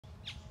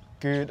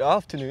Good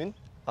afternoon.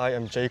 I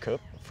am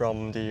Jacob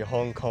from the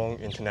Hong Kong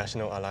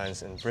International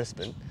Alliance in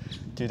Brisbane.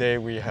 Today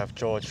we have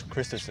George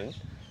Christensen,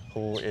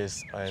 who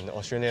is an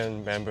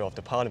Australian member of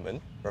the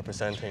Parliament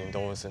representing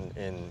those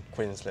in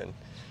Queensland.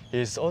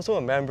 He is also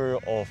a member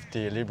of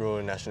the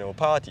Liberal National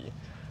Party.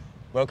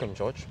 Welcome,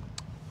 George.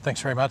 Thanks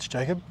very much,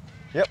 Jacob.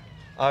 Yep.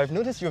 I've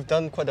noticed you've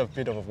done quite a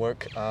bit of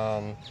work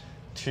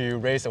to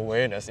raise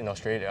awareness in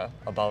Australia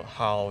about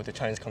how the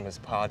Chinese Communist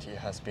Party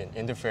has been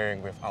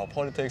interfering with our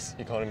politics,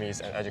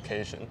 economies and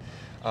education.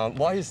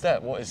 Why is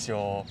that? What is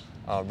your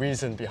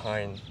reason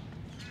behind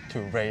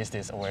to raise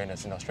this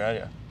awareness in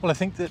Australia? Well, I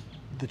think that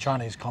the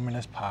Chinese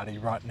Communist Party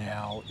right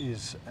now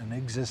is an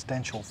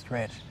existential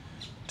threat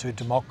to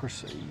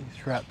democracy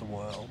throughout the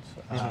world,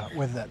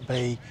 whether that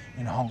be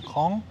in Hong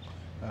Kong.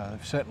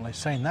 They've certainly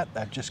seen that.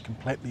 They've just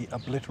completely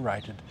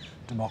obliterated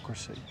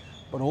democracy.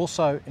 But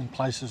also in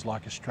places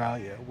like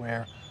Australia,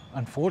 where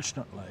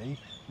unfortunately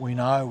we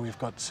know we've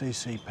got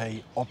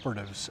CCP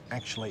operatives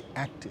actually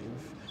active,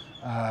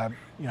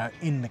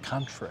 in the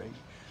country,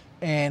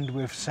 and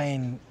we've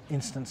seen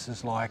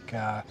instances like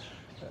a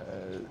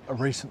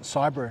recent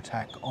cyber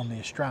attack on the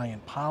Australian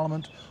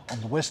Parliament,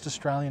 on the West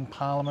Australian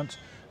Parliament,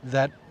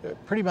 that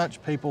pretty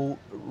much people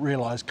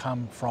realise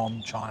come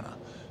from China.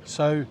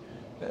 So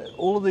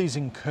all of these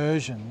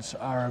incursions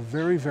are a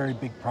very, very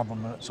big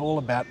problem, and it's all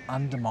about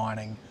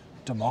undermining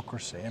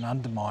democracy and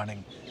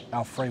undermining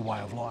our free way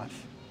of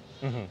life.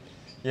 Mm-hmm.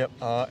 Yep,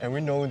 and we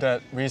know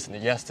that recently,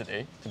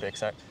 yesterday to be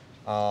exact,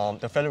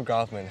 the federal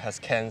government has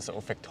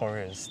cancelled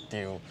Victoria's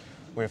deal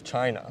with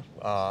China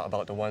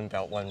about the One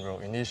Belt, One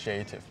Road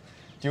initiative.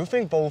 Do you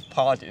think both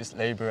parties,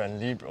 Labour and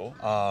Liberal,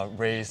 are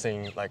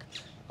raising,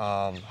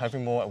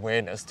 having more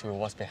awareness to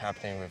what's been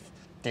happening with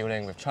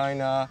dealing with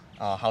China,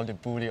 how they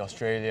bully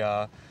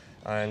Australia,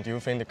 and do you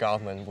think the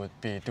government would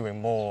be doing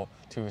more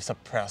to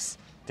suppress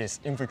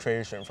this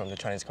infiltration from the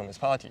Chinese Communist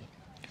Party?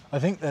 I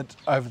think that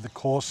over the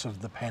course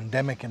of the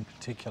pandemic in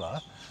particular,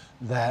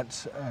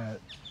 that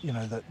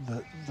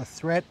the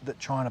threat that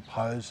China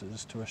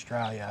poses to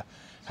Australia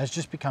has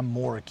just become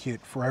more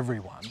acute for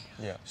everyone.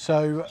 Yeah.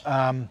 So,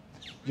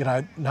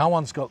 no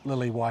one's got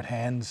lily white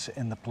hands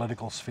in the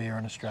political sphere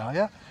in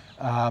Australia.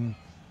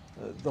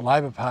 The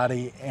Labor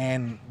Party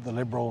and the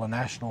Liberal and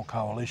National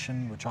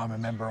Coalition, which I'm a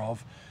member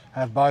of,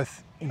 have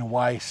both, in a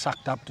way,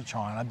 sucked up to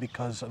China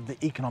because of the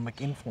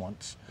economic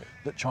influence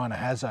that China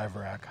has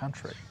over our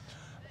country.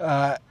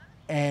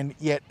 And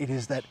yet it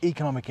is that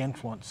economic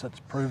influence that's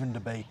proven to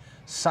be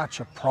such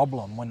a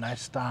problem when they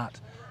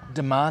start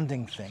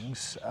demanding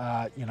things,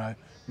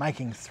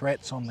 making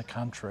threats on the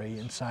country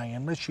and saying,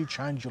 unless you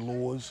change your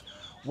laws,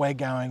 we're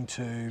going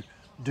to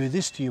do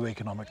this to you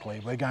economically.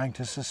 We're going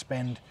to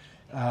suspend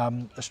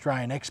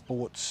Australian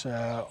exports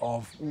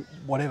of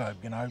whatever,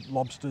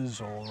 lobsters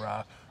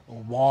or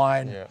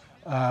wine. Yeah.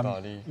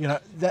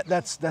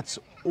 That's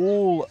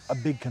all a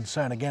big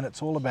concern. Again,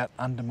 it's all about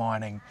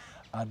undermining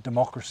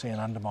democracy and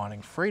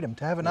undermining freedom.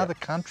 To have another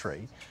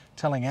country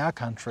telling our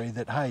country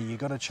that, hey, you've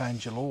got to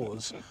change your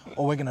laws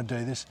or we're going to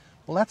do this,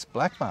 well, that's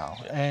blackmail.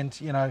 Yeah.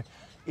 And,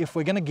 if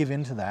we're going to give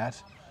in to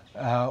that,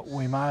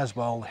 we may as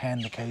well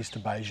hand the keys to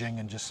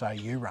Beijing and just say,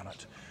 you run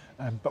it.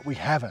 But we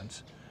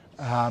haven't.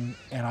 And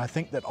I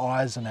think that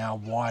eyes are now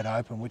wide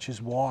open, which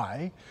is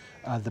why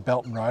the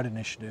Belt and Road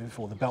Initiative,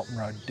 or the Belt and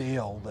Road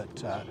deal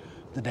that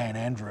the Dan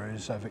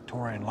Andrews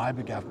Victorian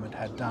Labor government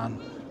had done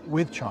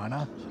with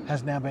China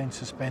has now been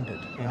suspended.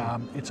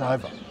 It's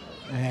over.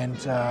 And,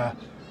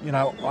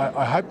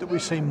 I hope that we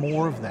see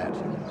more of that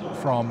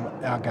from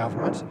our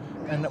government,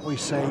 and that we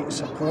see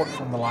support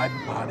from the Labor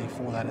Party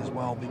for that as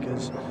well,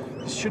 because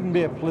this shouldn't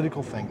be a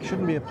political thing,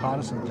 shouldn't be a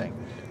partisan thing.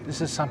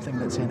 This is something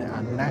that's in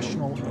our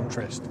national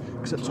interest,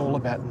 because it's all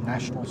about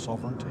national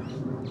sovereignty.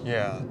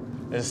 Yeah,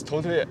 it's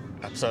totally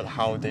absurd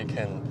how they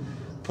can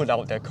put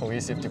out their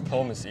cohesive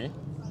diplomacy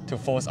to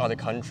force other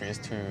countries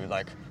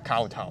to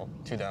kowtow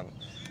to them.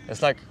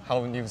 It's like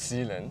how New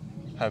Zealand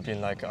have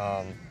been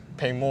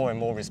paying more and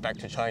more respect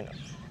to China.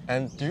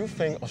 And do you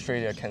think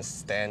Australia can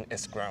stand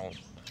its ground?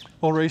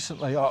 Well,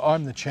 recently,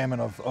 I'm the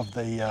chairman of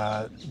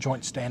the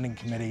Joint Standing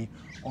Committee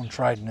on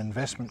Trade and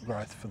Investment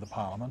Growth for the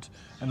Parliament,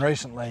 and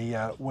recently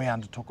we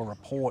undertook a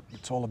report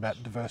that's all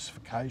about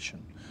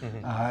diversification.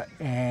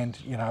 And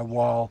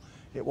while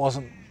it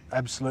wasn't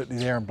absolutely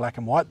there in black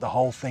and white, the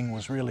whole thing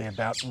was really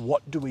about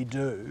what do we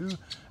do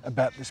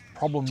about this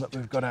problem that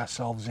we've got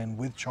ourselves in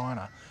with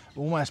China.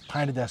 We almost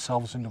painted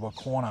ourselves into a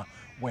corner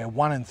where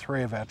 1 in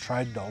 3 of our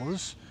trade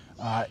dollars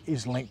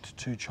is linked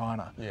to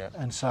China. Yeah.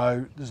 And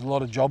so there's a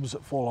lot of jobs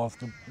that fall off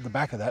the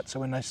back of that. So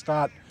when they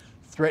start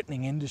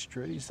threatening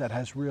industries, that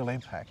has real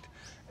impact.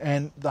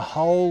 And the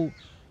whole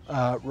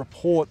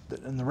report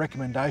and the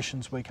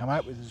recommendations we come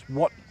up with is,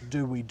 what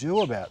do we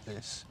do about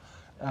this?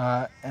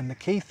 And the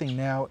key thing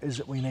now is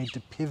that we need to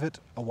pivot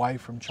away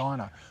from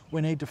China.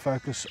 We need to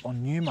focus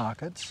on new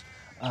markets,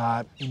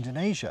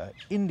 Indonesia,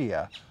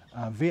 India,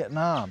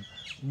 Vietnam,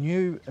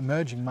 new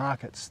emerging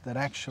markets that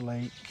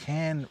actually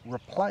can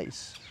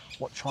replace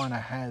what China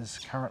has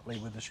currently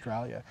with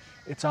Australia.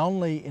 It's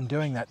only in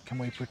doing that can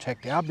we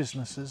protect our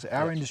businesses,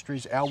 our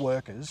industries, our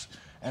workers,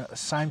 and at the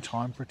same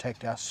time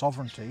protect our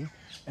sovereignty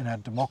and our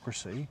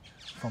democracy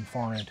from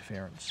foreign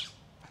interference.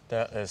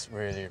 That is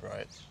really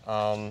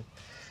right.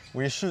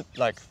 We should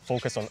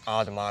focus on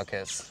other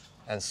markets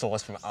and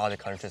source from other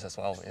countries as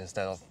well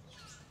instead of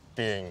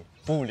being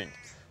bullied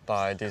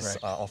by this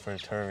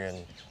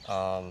authoritarian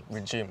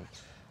regime.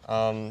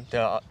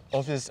 There are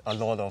obviously a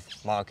lot of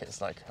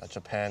markets like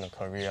Japan or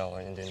Korea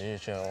or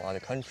Indonesia or other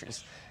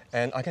countries,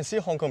 and I can see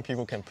Hong Kong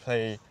people can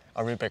play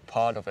a really big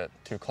part of it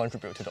to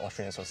contribute to the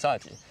Australian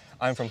society.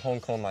 I'm from Hong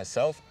Kong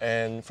myself,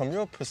 and from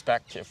your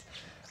perspective,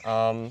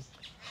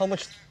 how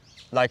much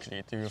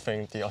likely do you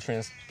think the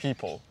Australian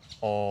people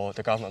or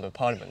the government or the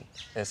parliament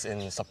is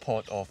in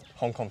support of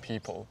Hong Kong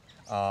people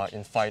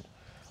in fight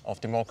of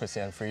democracy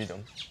and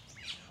freedom?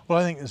 Well,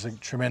 I think there's a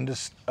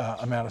tremendous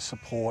amount of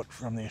support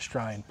from the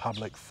Australian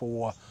public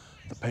for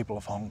the people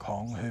of Hong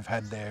Kong who've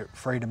had their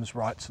freedoms,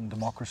 rights and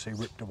democracy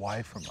ripped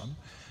away from them.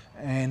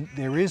 And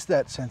there is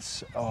that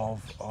sense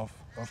of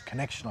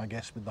connection, I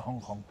guess, with the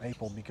Hong Kong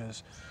people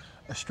because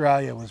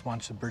Australia was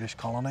once a British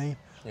colony,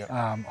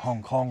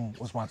 Hong Kong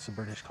was once a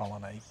British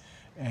colony,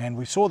 and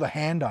we saw the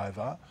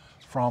handover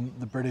from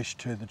the British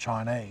to the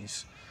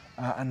Chinese,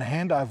 and the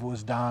handover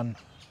was done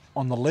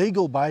on the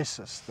legal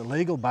basis that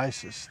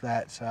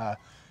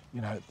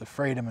the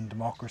freedom and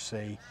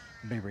democracy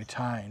be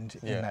retained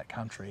in that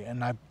country,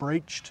 and they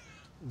breached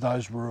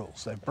those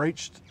rules. They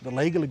breached the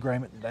legal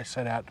agreement that they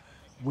set out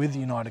with the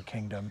United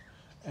Kingdom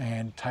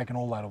and taken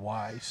all that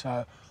away.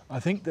 So I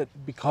think that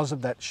because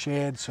of that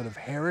shared sort of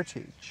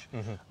heritage,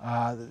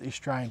 that the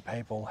Australian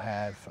people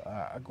have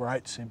a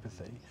great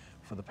sympathy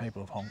for the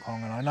people of Hong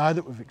Kong. And I know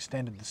that we've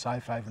extended the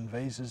safe haven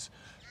visas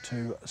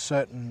to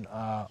certain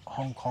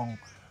Hong Kong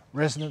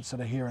residents that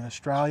are here in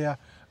Australia.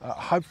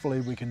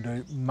 Hopefully we can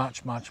do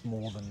much, much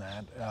more than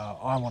that.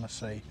 I want to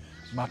see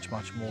much,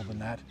 much more than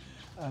that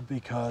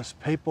because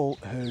people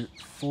who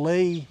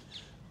flee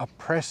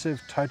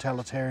oppressive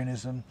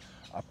totalitarianism,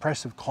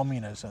 oppressive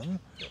communism,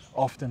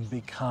 often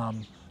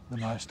become the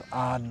most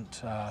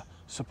ardent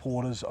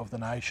supporters of the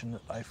nation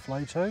that they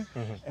flee to.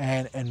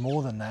 And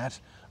more than that,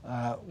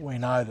 we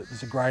know that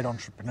there's a great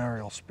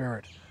entrepreneurial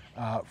spirit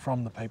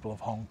from the people of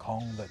Hong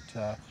Kong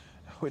that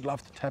we'd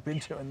love to tap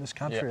into in this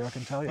country, I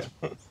can tell you.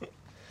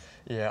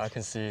 Yeah, I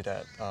can see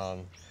that.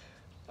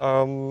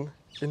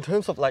 In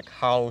terms of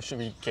how should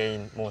we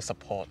gain more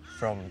support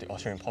from the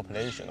Australian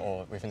population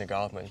or within the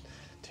government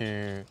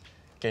to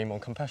gain more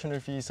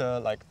compassionate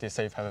visa, like the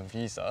safe haven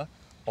visa,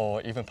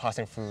 or even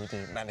passing through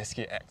the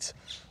Magnitsky Act,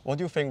 what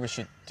do you think we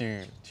should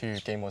do to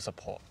gain more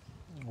support?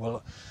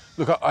 Well,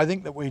 look, I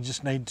think that we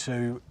just need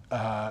to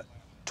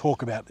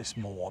talk about this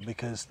more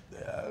because,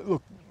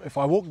 look, if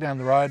I walked down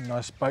the road and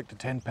I spoke to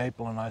 10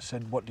 people and I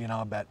said, what do you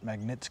know about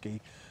Magnitsky?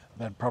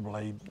 They'd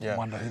probably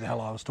wonder who the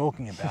hell I was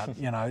talking about,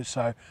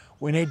 So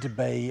we need to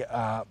be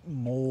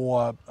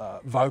more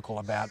vocal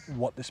about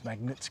what this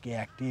Magnitsky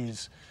Act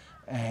is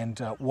and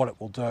what it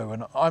will do.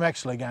 And I'm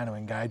actually going to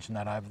engage in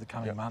that over the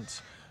coming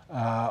months.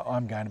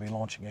 I'm going to be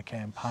launching a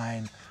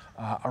campaign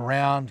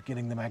around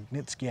getting the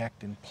Magnitsky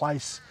Act in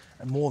place,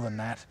 and more than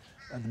that,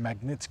 the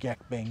Magnitsky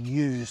Act being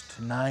used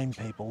to name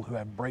people who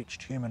have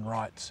breached human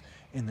rights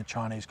in the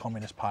Chinese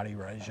Communist Party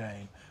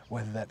regime,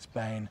 whether that's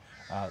been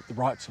the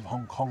rights of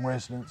Hong Kong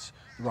residents,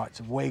 the rights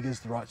of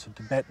Uyghurs, the rights of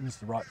Tibetans,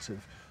 the rights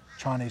of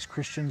Chinese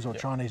Christians or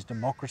Chinese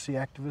democracy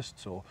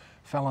activists or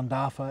Falun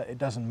Dafa. It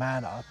doesn't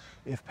matter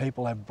if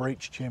people have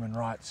breached human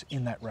rights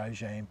in that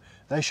regime.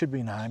 They should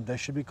be named, they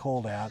should be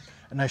called out,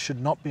 and they should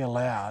not be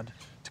allowed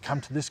to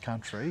come to this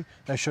country.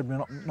 They should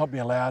not be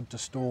allowed to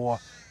store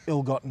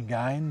ill-gotten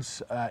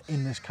gains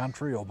in this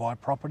country or buy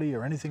property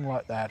or anything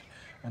like that,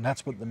 and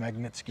that's what the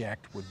Magnitsky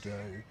Act would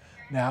do.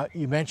 Now,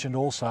 you mentioned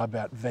also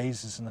about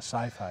visas and a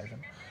safe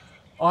haven.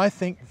 I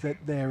think that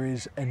there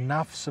is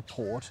enough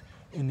support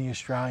in the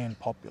Australian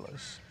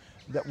populace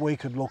that we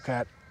could look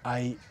at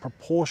a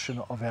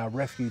proportion of our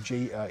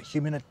refugee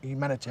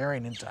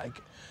humanitarian intake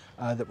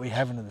that we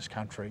have into this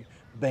country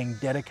being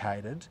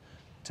dedicated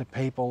to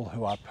people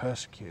who are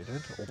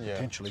persecuted or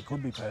potentially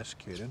could be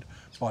persecuted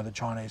by the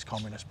Chinese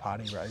Communist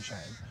Party regime.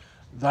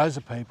 Those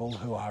are people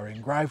who are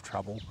in grave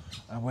trouble,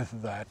 whether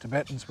they're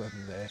Tibetans, whether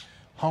they're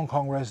Hong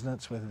Kong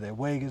residents, whether they're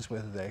Uyghurs,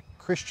 whether they're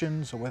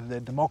Christians or whether they're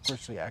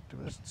democracy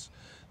activists.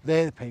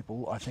 They're the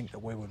people I think that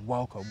we would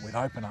welcome with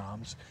open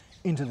arms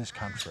into this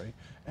country,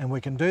 and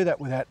we can do that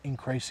without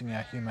increasing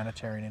our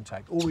humanitarian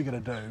intake. All we've got to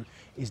do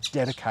is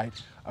dedicate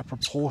a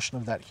proportion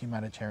of that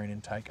humanitarian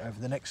intake over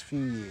the next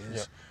few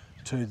years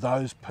to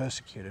those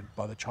persecuted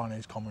by the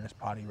Chinese Communist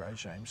Party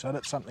regime. So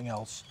that's something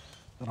else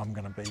that I'm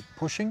going to be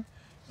pushing,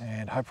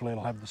 and hopefully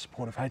it'll have the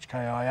support of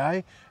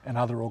HKIA and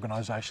other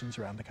organisations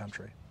around the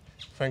country.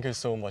 Thank you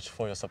so much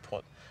for your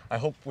support. I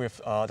hope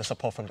with the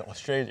support from the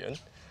Australian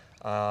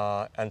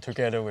and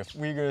together with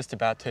Uyghurs,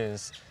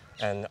 Tibetans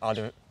and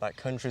other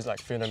countries like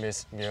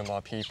Vietnamese,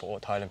 Myanmar people or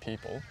Thailand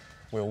people,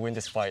 will win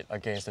this fight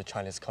against the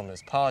Chinese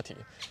Communist Party,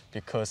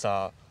 because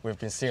we've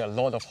been seeing a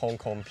lot of Hong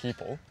Kong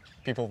people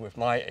with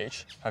my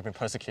age, have been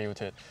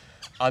persecuted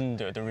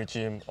under the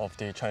regime of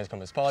the Chinese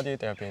Communist Party.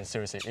 They have been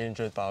seriously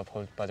injured by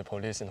the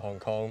police in Hong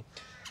Kong.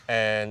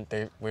 And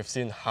we've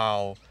seen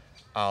how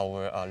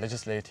our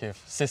legislative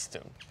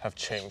system have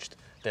changed.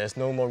 There's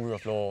no more rule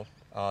of law.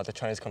 The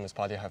Chinese Communist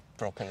Party have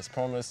broken its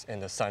promise in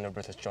the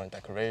Sino-British Joint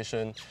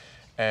Declaration.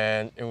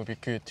 And it would be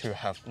good to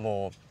have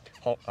more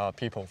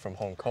people from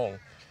Hong Kong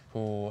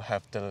who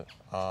have the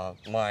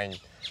mind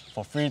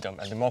for freedom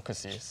and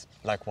democracies,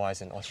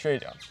 likewise in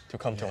Australia, to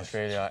come to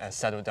Australia and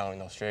settle down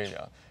in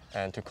Australia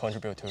and to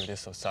contribute to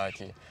this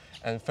society.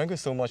 And thank you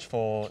so much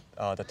for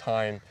the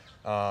time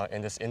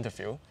in this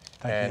interview.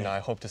 Thank you. I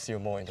hope to see you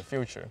more in the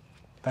future.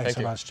 Thanks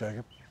so much,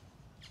 Jacob.